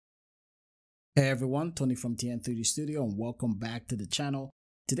Hey everyone, Tony from TN3D Studio and welcome back to the channel.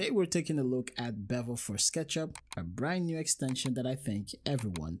 Today we're taking a look at Bevel for SketchUp, a brand new extension that I think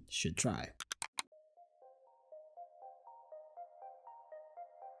everyone should try.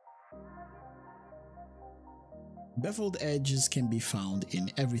 Beveled edges can be found in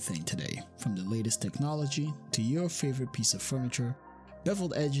everything today, from the latest technology to your favorite piece of furniture.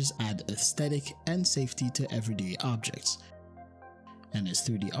 Beveled edges add aesthetic and safety to everyday objects. And as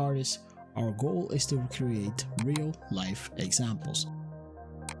 3D artists, our goal is to create real-life examples,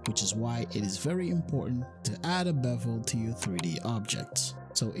 which is why it is very important to add a bevel to your 3D objects.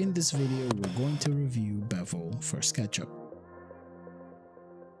 So in this video, we're going to review Bevel for SketchUp.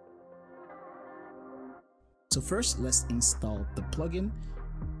 So first, let's install the plugin.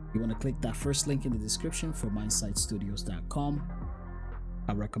 You want to click that first link in the description for MindsightStudios.com.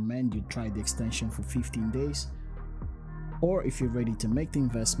 I recommend you try the extension for 15 days. Or if you're ready to make the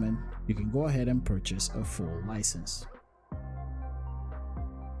investment, you can go ahead and purchase a full license.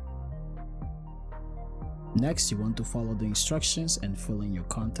 Next, you want to follow the instructions and fill in your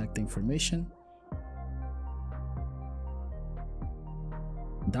contact information.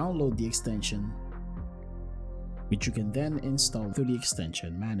 Download the extension, which you can then install through the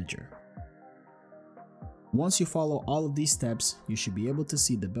extension manager. Once you follow all of these steps, you should be able to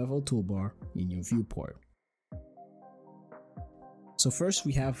see the Bevel toolbar in your viewport. So first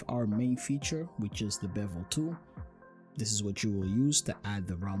we have our main feature, which is the Bevel Tool. This is what you will use to add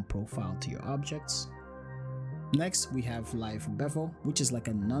the round profile to your objects. Next we have Live Bevel, which is like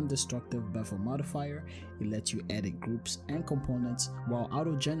a non-destructive bevel modifier. It lets you edit groups and components while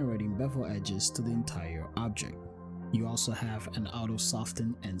auto-generating bevel edges to the entire object. You also have an auto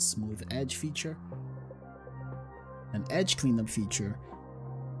soften and smooth edge feature, an edge cleanup feature,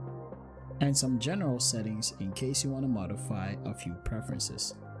 and some general settings in case you want to modify a few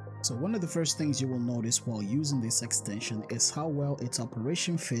preferences. So one of the first things you will notice while using this extension is how well its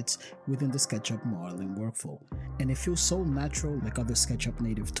operation fits within the SketchUp modeling workflow. And it feels so natural like other SketchUp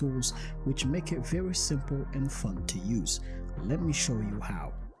native tools, which make it very simple and fun to use. Let me show you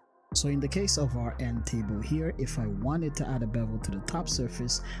how. So in the case of our end table here, if I wanted to add a bevel to the top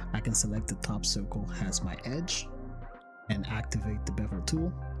surface, I can select the top circle as my edge and activate the Bevel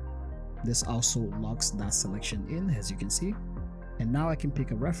tool. This also locks that selection in, as you can see. And now I can pick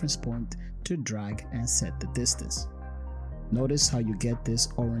a reference point to drag and set the distance. Notice how you get this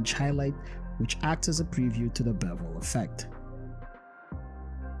orange highlight, which acts as a preview to the bevel effect.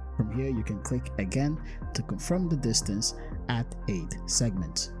 From here, you can click again to confirm the distance at 8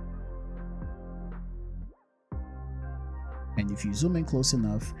 segments. And if you zoom in close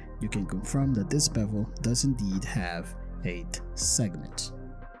enough, you can confirm that this bevel does indeed have 8 segments.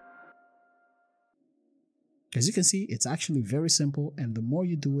 As you can see, it's actually very simple, and the more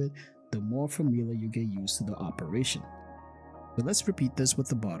you do it, the more familiar you get used to the operation. So let's repeat this with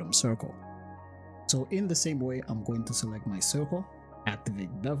the bottom circle. So in the same way, I'm going to select my circle, activate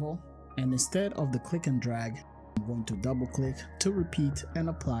Bevel, and instead of the click and drag, I'm going to double click to repeat and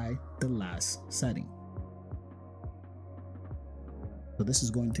apply the last setting. So this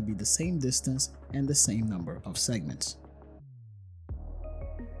is going to be the same distance and the same number of segments.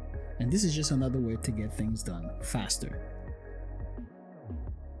 And this is just another way to get things done faster.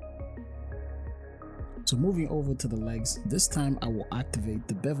 So moving over to the legs, this time I will activate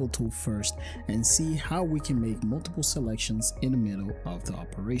the Bevel tool first and see how we can make multiple selections in the middle of the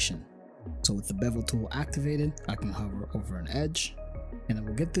operation. So with the Bevel tool activated, I can hover over an edge and I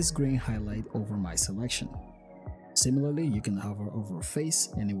will get this green highlight over my selection. Similarly, you can hover over a face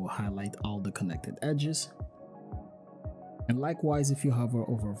and it will highlight all the connected edges. And likewise, if you hover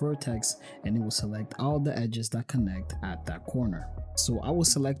over a vertex, and it will select all the edges that connect at that corner. So I will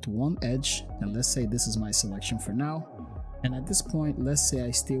select one edge, and let's say this is my selection for now. And at this point, let's say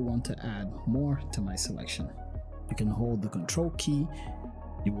I still want to add more to my selection. You can hold the Control key,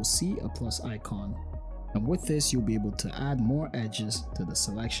 you will see a plus icon, and with this you'll be able to add more edges to the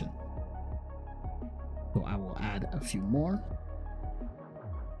selection. So I will add a few more.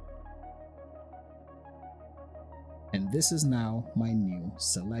 And this is now my new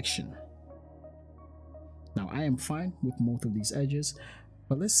selection. Now I am fine with most of these edges,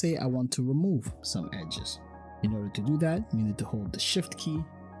 but let's say I want to remove some edges. In order to do that, you need to hold the Shift key.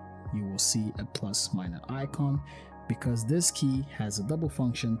 You will see a plus minus icon because this key has a double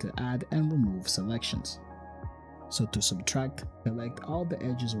function to add and remove selections. So to subtract, select all the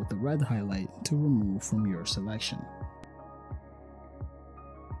edges with the red highlight to remove from your selection.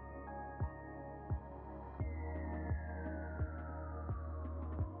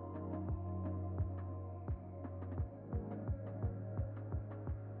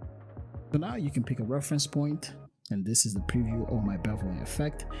 So now you can pick a reference point, and this is the preview of my beveling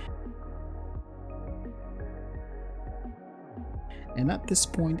effect. And at this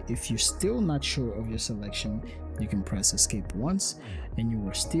point, if you're still not sure of your selection, you can press escape once and you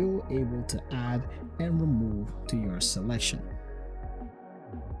are still able to add and remove to your selection.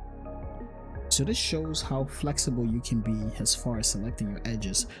 So this shows how flexible you can be as far as selecting your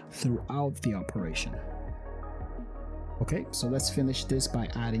edges throughout the operation. Okay, so let's finish this by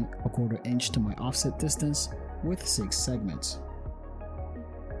adding a 1/4 inch to my offset distance with 6 segments.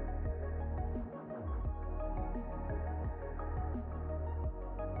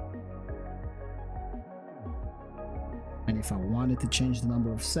 And if I wanted to change the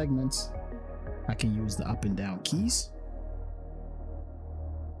number of segments, I can use the up and down keys.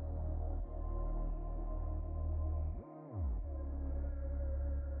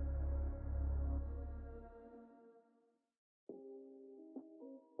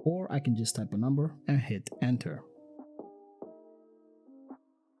 Or I can just type a number and hit enter.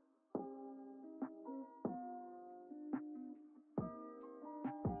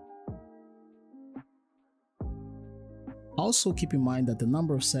 Also keep in mind that the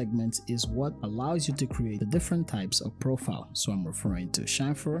number of segments is what allows you to create the different types of profile. So I'm referring to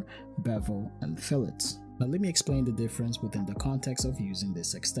chamfer, bevel, and fillets. Now let me explain the difference within the context of using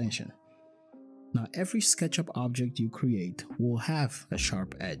this extension. Now every SketchUp object you create will have a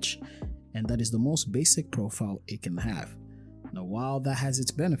sharp edge, and that is the most basic profile it can have. Now while that has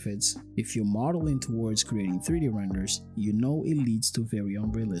its benefits, if you're modeling towards creating 3D renders, you know it leads to very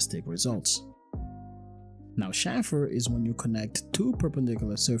unrealistic results. Now chamfer is when you connect 2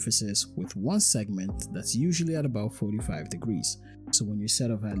 perpendicular surfaces with one segment that's usually at about 45 degrees. So when you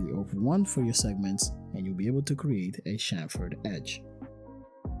set a value of 1 for your segments, and you'll be able to create a chamfered edge.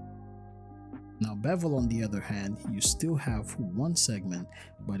 Now bevel, on the other hand, you still have one segment,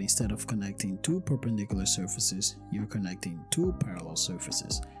 but instead of connecting 2 perpendicular surfaces, you're connecting 2 parallel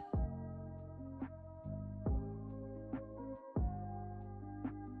surfaces.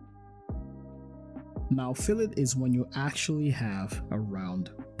 Now fillet is when you actually have a round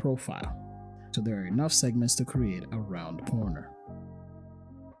profile. So there are enough segments to create a round corner.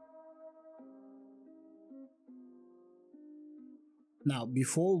 Now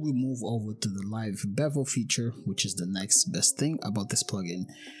before we move over to the live bevel feature, which is the next best thing about this plugin,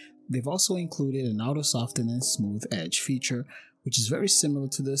 they've also included an auto soften and smooth edge feature, which is very similar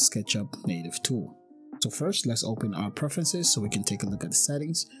to the SketchUp native tool. So first, let's open our preferences so we can take a look at the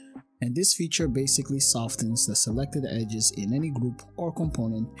settings. And this feature basically softens the selected edges in any group or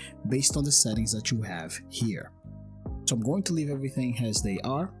component based on the settings that you have here. So I'm going to leave everything as they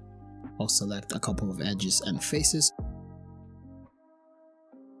are. I'll select a couple of edges and faces,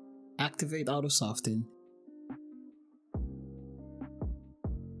 activate auto soften,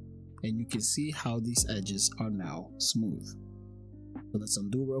 and you can see how these edges are now smooth. So let's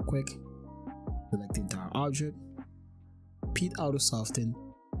undo real quick, select the entire object, repeat auto soften,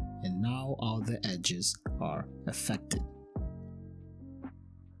 and now all the edges are affected.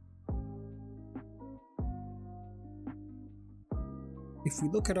 If we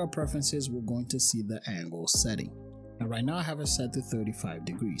look at our preferences, we're going to see the angle setting. And right now I have it set to 35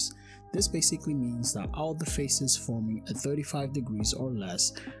 degrees. This basically means that all the faces forming at 35 degrees or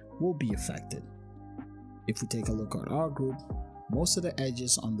less will be affected. If we take a look at our group, most of the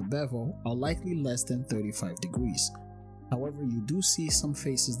edges on the bevel are likely less than 35 degrees. However, you do see some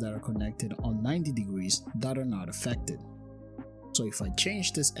faces that are connected on 90 degrees that are not affected. So if I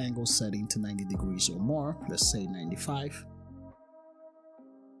change this angle setting to 90 degrees or more, let's say 95,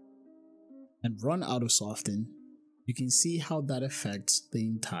 and run auto soften, you can see how that affects the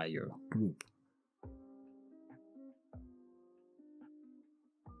entire group.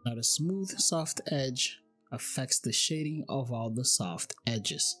 Now the smooth soft edge affects the shading of all the soft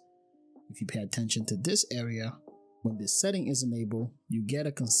edges. If you pay attention to this area, when this setting is enabled, you get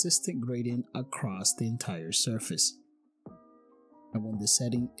a consistent gradient across the entire surface. And when this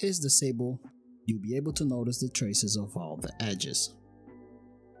setting is disabled, you'll be able to notice the traces of all the edges.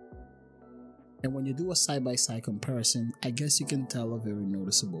 And when you do a side-by-side comparison, I guess you can tell a very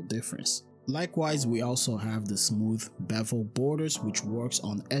noticeable difference. Likewise, we also have the smooth bevel borders, which works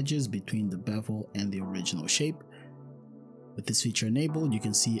on edges between the bevel and the original shape. With this feature enabled, you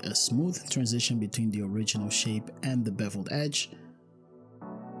can see a smooth transition between the original shape and the beveled edge.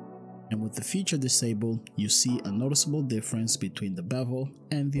 And with the feature disabled, you see a noticeable difference between the bevel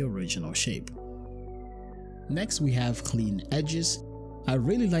and the original shape. Next, we have clean edges. I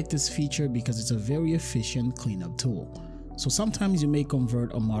really like this feature because it's a very efficient cleanup tool. So sometimes you may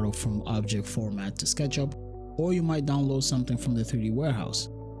convert a model from object format to SketchUp, or you might download something from the 3D warehouse.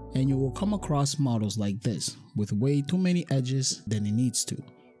 and you will come across models like this with way too many edges than it needs to.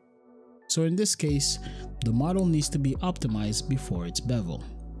 So in this case, the model needs to be optimized before it's beveled.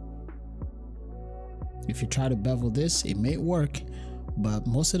 If you try to bevel this, it may work, but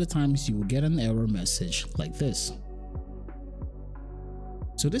most of the times you will get an error message like this.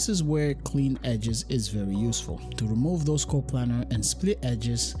 So this is where clean edges is very useful, to remove those coplanar and split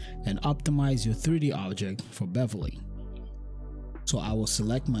edges and optimize your 3D object for beveling. So I will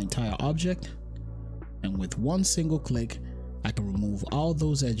select my entire object, and with one single click, I can remove all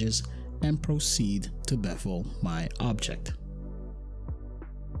those edges and proceed to bevel my object.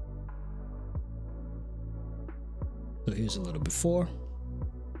 So here's a little before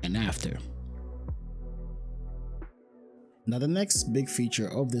and after. Now the next big feature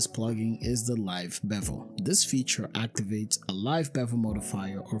of this plugin is the live bevel. This feature activates a live bevel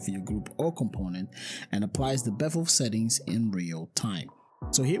modifier of your group or component and applies the bevel settings in real time.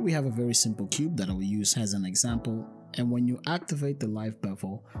 So here we have a very simple cube that I will use as an example, and when you activate the live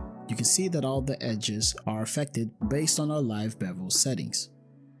bevel, you can see that all the edges are affected based on our live bevel settings.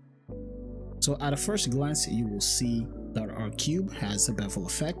 So at a first glance, you will see that our cube has a bevel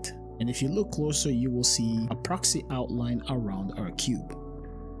effect, and if you look closer, you will see a proxy outline around our cube.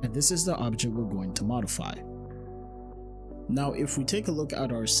 And this is the object we're going to modify. Now, if we take a look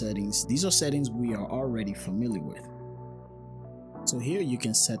at our settings, these are settings we are already familiar with. So here you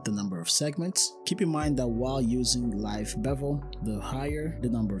can set the number of segments. Keep in mind that while using live bevel, the higher the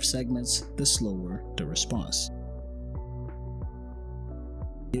number of segments, the slower the response.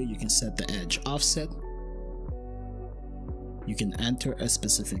 Here you can set the edge offset. You can enter a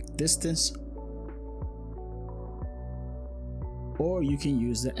specific distance, or you can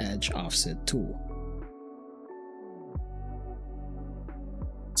use the edge offset tool.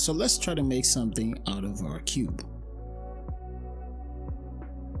 So let's try to make something out of our cube.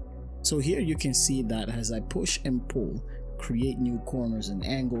 So here you can see that as I push and pull, create new corners and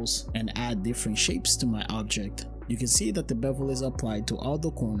angles, and add different shapes to my object, you can see that the bevel is applied to all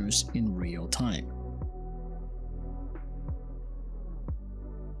the corners in real time.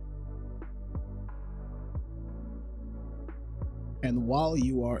 And while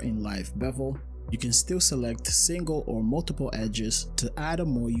you are in live bevel, you can still select single or multiple edges to add a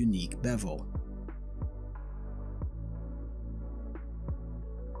more unique bevel.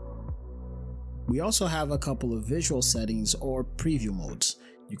 We also have a couple of visual settings or preview modes.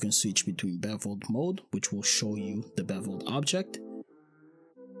 You can switch between beveled mode, which will show you the beveled object.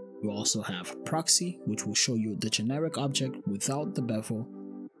 You also have proxy, which will show you the generic object without the bevel.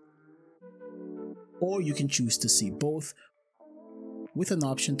 Or you can choose to see both, with an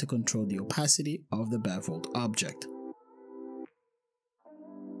option to control the opacity of the beveled object.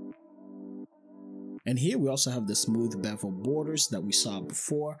 And here we also have the smooth bevel borders that we saw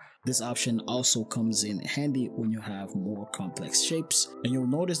before. This option also comes in handy when you have more complex shapes, and you'll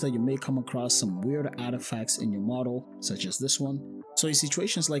notice that you may come across some weird artifacts in your model, such as this one. So in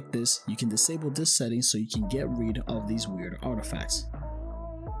situations like this, you can disable this setting so you can get rid of these weird artifacts.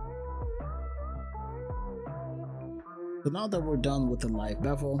 So now that we're done with the live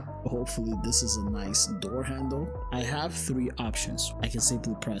bevel, hopefully this is a nice door handle, I have three options. I can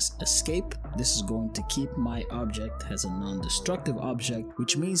simply press escape. This is going to keep my object as a non-destructive object,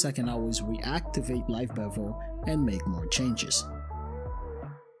 which means I can always reactivate live bevel and make more changes.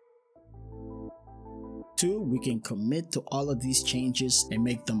 2, we can commit to all of these changes and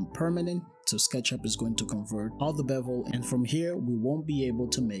make them permanent. So SketchUp is going to convert all the bevel, and from here we won't be able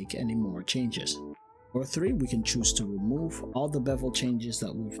to make any more changes. Or 3, we can choose to remove all the bevel changes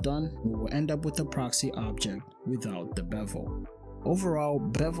that we've done. We will end up with a proxy object without the bevel. Overall,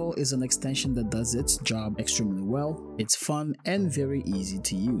 Bevel is an extension that does its job extremely well. It's fun and very easy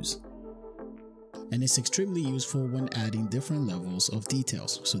to use. And it's extremely useful when adding different levels of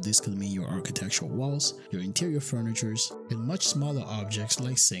details. So this could mean your architectural walls, your interior furnitures, and much smaller objects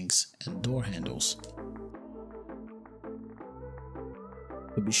like sinks and door handles.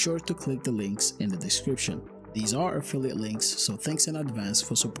 But be sure to click the links in the description. These are affiliate links, so thanks in advance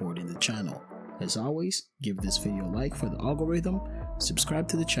for supporting the channel. As always, give this video a like for the algorithm, subscribe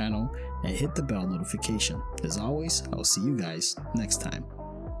to the channel, and hit the bell notification. As always, I'll see you guys next time.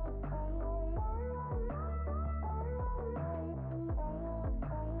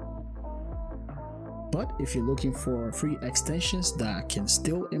 But if you're looking for free extensions that can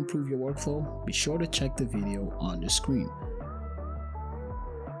still improve your workflow, be sure to check the video on the screen.